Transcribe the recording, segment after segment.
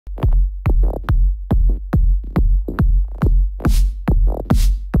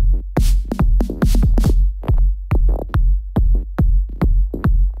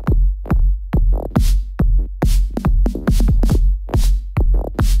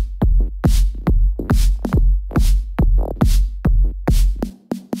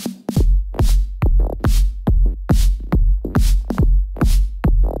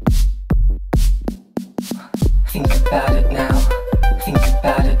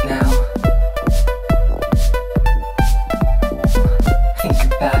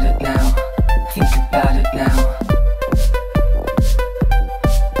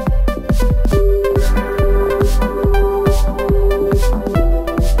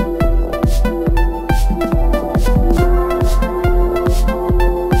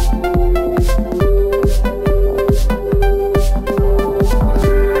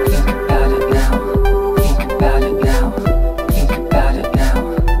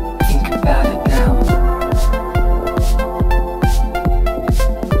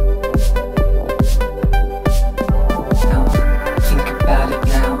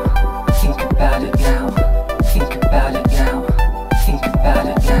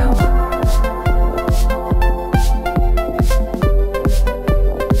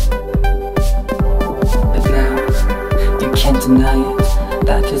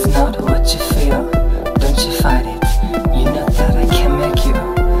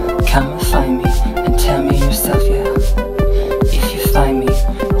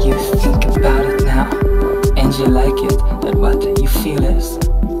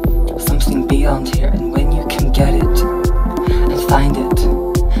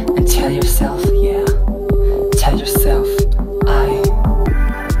yourself, yeah. Tell yourself, I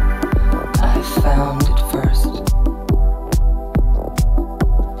found it first.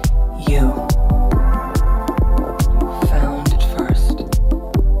 You found it first,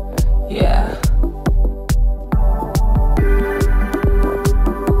 yeah.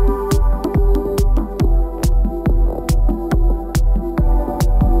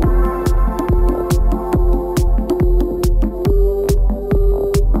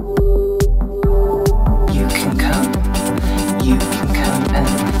 You can come and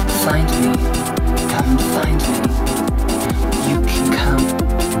find me. Come and find me. You can come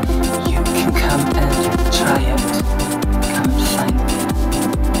and try it. Come and find me.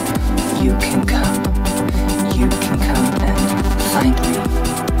 You can come and find me.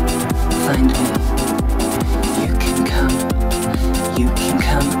 Find me. You can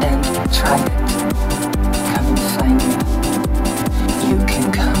come and try it. Come and find me. You can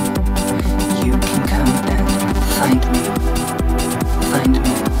come and find me. Find me.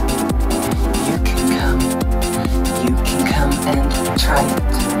 You can come and try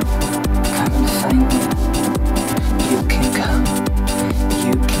it. Come and find me. You can come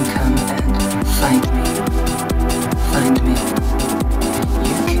and find me. Find me.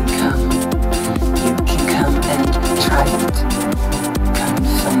 You can come and try it. Come and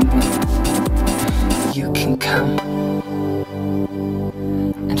find me. You can come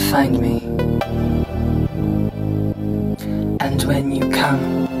and find me. And when you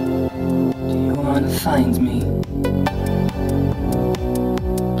come, do you wanna find me?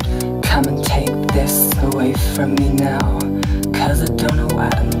 Come and take this away from me now, 'cause I don't know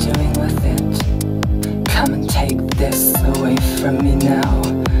what I'm doing with it. Come and take this away from me now,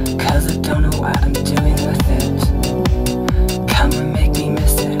 'cause I don't know what I'm doing with it. Come and make me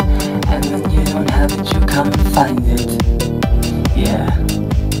miss it, and when you don't have it, you come and find it, yeah.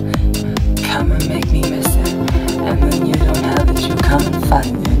 Come and make me miss it, and when you don't have it, you come and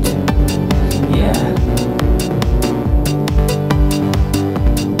find it, yeah.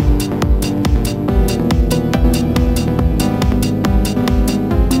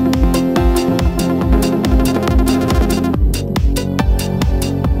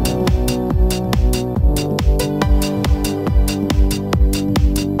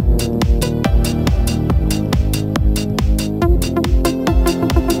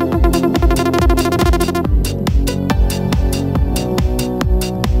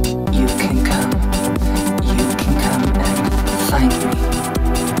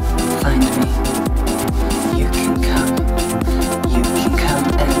 Find me. You can come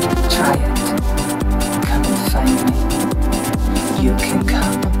and try it. Come and find me. You can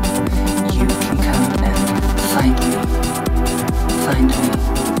come and find me. Find me.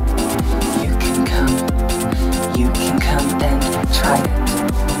 You can come and try it.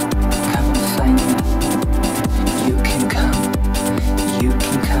 Come and find me. You can come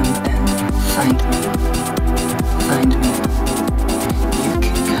and find me. Find me. You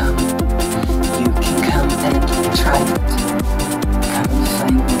can come and try it. Come and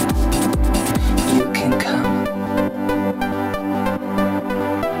find me. You can come.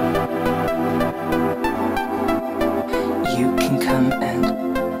 You can come and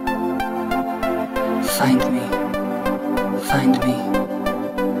find me. Find me.